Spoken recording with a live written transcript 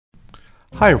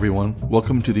Hi everyone,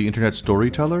 welcome to the Internet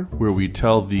Storyteller, where we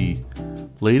tell the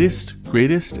latest,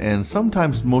 greatest, and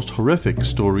sometimes most horrific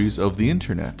stories of the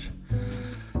internet.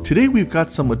 Today we've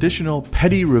got some additional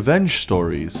petty revenge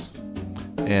stories,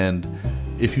 and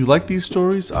if you like these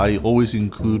stories, I always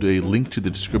include a link to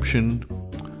the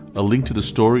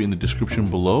story in the description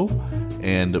below,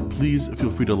 and please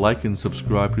feel free to like and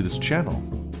subscribe to this channel.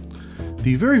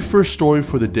 The very first story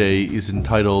for the day is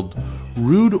entitled,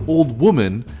 "Rude Old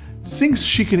Woman Thinks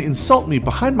She Can Insult Me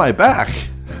Behind My Back."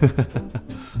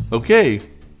 Okay.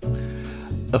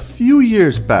 A few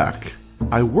years back,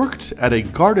 I worked at a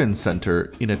garden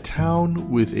center in a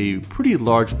town with a pretty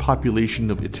large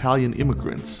population of Italian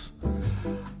immigrants.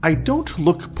 I don't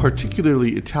look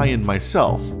particularly Italian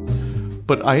myself,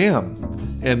 but I am,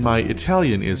 and my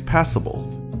Italian is passable.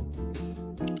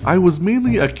 I was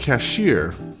mainly a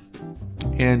cashier,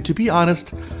 and to be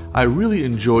honest, I really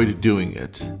enjoyed doing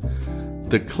it.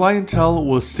 The clientele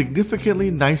was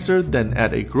significantly nicer than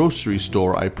at a grocery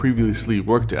store I previously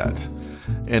worked at,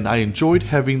 and I enjoyed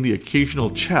having the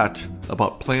occasional chat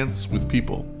about plants with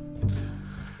people.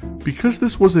 Because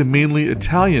this was a mainly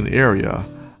Italian area,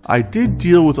 I did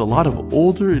deal with a lot of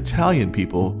older Italian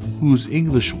people whose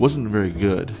English wasn't very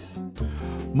good.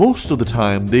 Most of the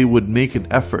time, they would make an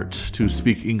effort to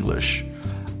speak English.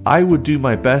 I would do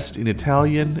my best in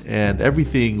Italian, and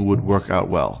everything would work out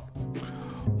well.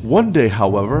 One day,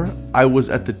 however, I was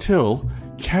at the till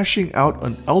cashing out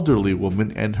an elderly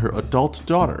woman and her adult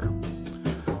daughter.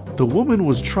 The woman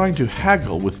was trying to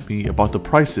haggle with me about the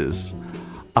prices,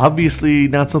 obviously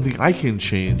not something I can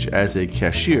change as a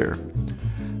cashier,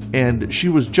 and she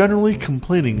was generally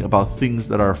complaining about things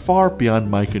that are far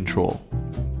beyond my control.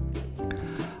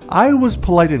 I was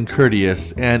polite and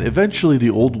courteous, and eventually the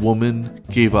old woman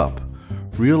gave up,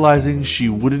 realizing she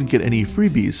wouldn't get any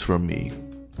freebies from me.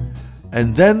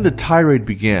 And then the tirade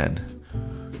began.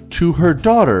 To her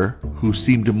daughter, who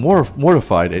seemed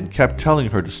mortified and kept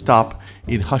telling her to stop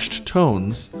in hushed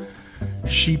tones,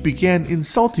 she began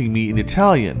insulting me in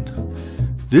Italian.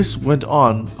 This went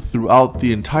on throughout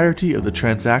the entirety of the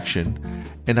transaction,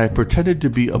 and I pretended to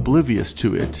be oblivious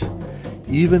to it,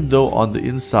 even though on the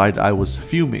inside I was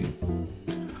fuming.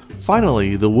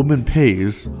 Finally, the woman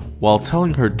pays, while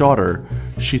telling her daughter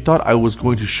she thought I was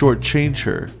going to shortchange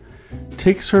her,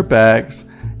 takes her bags,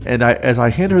 and as I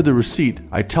hand her the receipt,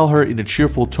 I tell her in a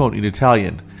cheerful tone in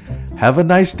Italian, "Have a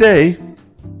nice day."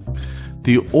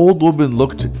 The old woman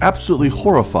looked absolutely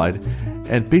horrified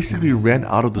and basically ran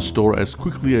out of the store as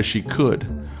quickly as she could.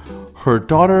 Her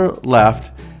daughter laughed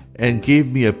and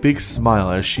gave me a big smile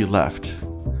as she left.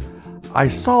 I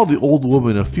saw the old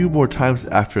woman a few more times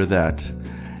after that,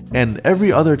 and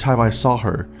every other time I saw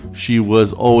her, she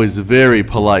was always very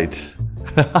polite.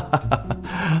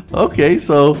 Okay,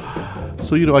 so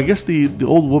I guess the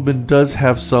old woman does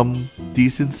have some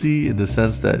decency in the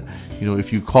sense that,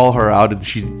 if you call her out and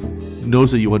she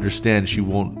knows that you understand, she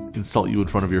won't insult you in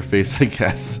front of your face, I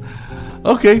guess.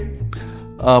 Okay,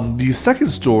 the second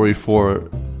story for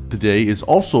the day is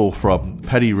also from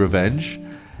Petty Revenge,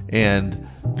 and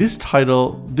this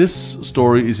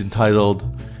story is entitled,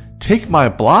 "Take My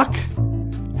Block?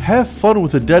 Have Fun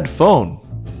with a Dead Phone."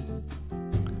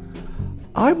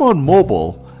 I'm on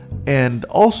mobile, and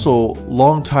also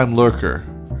long-time lurker.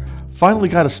 Finally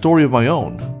got a story of my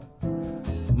own.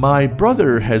 My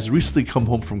brother has recently come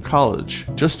home from college,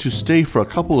 just to stay for a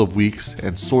couple of weeks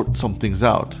and sort some things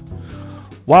out.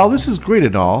 While this is great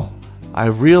and all,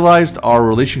 I've realized our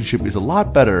relationship is a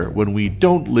lot better when we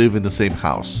don't live in the same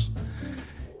house.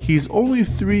 He's only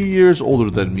 3 years older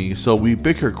than me, so we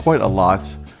bicker quite a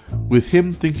lot, with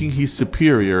him thinking he's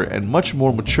superior and much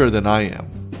more mature than I am.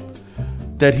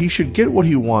 That he should get what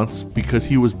he wants because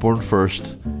he was born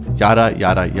first, yada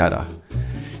yada yada.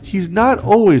 He's not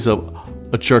always a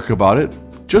jerk about it,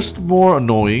 just more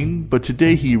annoying, but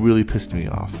today he really pissed me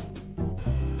off.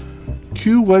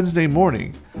 Cue Wednesday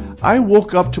morning, I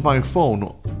woke up to my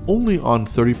phone only on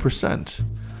 30%.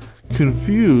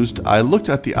 Confused, I looked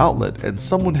at the outlet and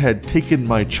someone had taken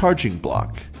my charging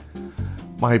block.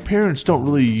 My parents don't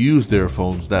really use their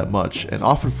phones that much and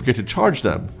often forget to charge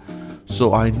them,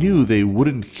 so I knew they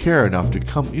wouldn't care enough to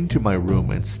come into my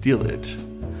room and steal it.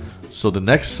 So the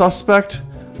next suspect?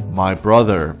 My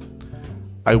brother.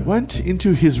 I went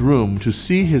into his room to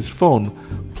see his phone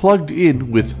plugged in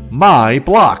with my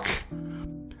block.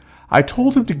 I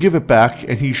told him to give it back,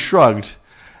 and he shrugged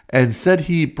and said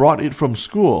he brought it from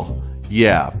school.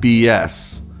 Yeah,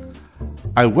 BS.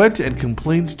 I went and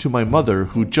complained to my mother,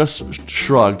 who just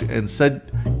shrugged and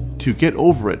said to get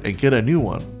over it and get a new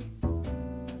one.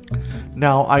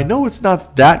 Now, I know it's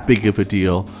not that big of a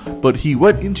deal, but he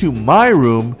went into my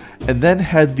room and then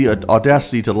had the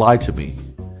audacity to lie to me.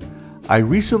 I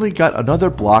recently got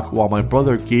another block while my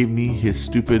brother gave me his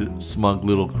stupid, smug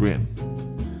little grin.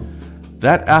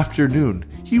 That afternoon,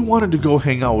 he wanted to go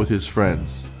hang out with his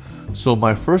friends. So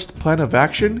my first plan of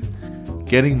action?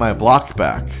 Getting my block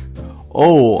back.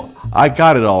 Oh, I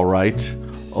got it all right.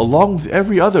 Along with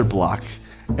every other block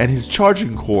and his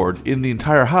charging cord in the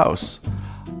entire house.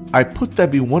 I put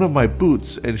that in one of my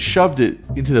boots and shoved it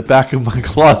into the back of my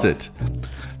closet.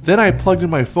 Then I plugged in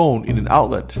my phone in an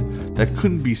outlet that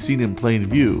couldn't be seen in plain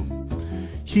view.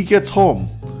 He gets home,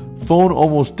 phone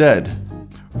almost dead,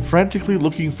 frantically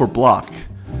looking for block.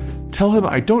 Tell him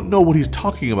I don't know what he's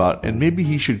talking about and maybe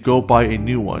he should go buy a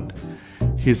new one.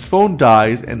 His phone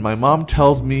dies and my mom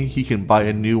tells me he can buy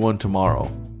a new one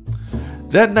tomorrow.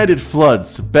 That night it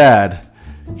floods, bad.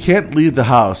 Can't leave the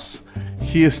house.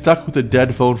 He is stuck with a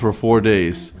dead phone for 4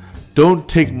 days. Don't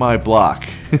take my block.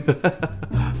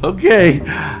 Okay,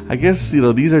 I guess,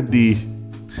 these are the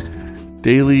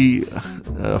daily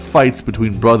fights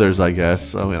between brothers, I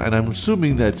guess. And I'm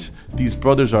assuming that these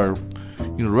brothers are,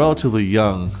 relatively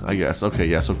young, I guess. Okay,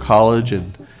 yeah, so college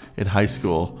and in high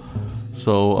school.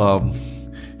 So,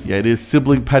 yeah, it is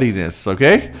sibling pettiness,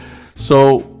 okay?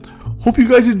 So, hope you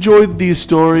guys enjoyed these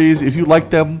stories. If you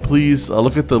like them, please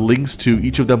look at the links to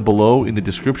each of them below in the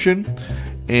description.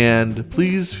 And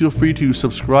please feel free to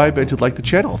subscribe and to like the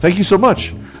channel. Thank you so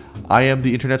much. I am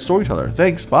the Internet Storyteller.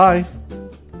 Thanks. Bye.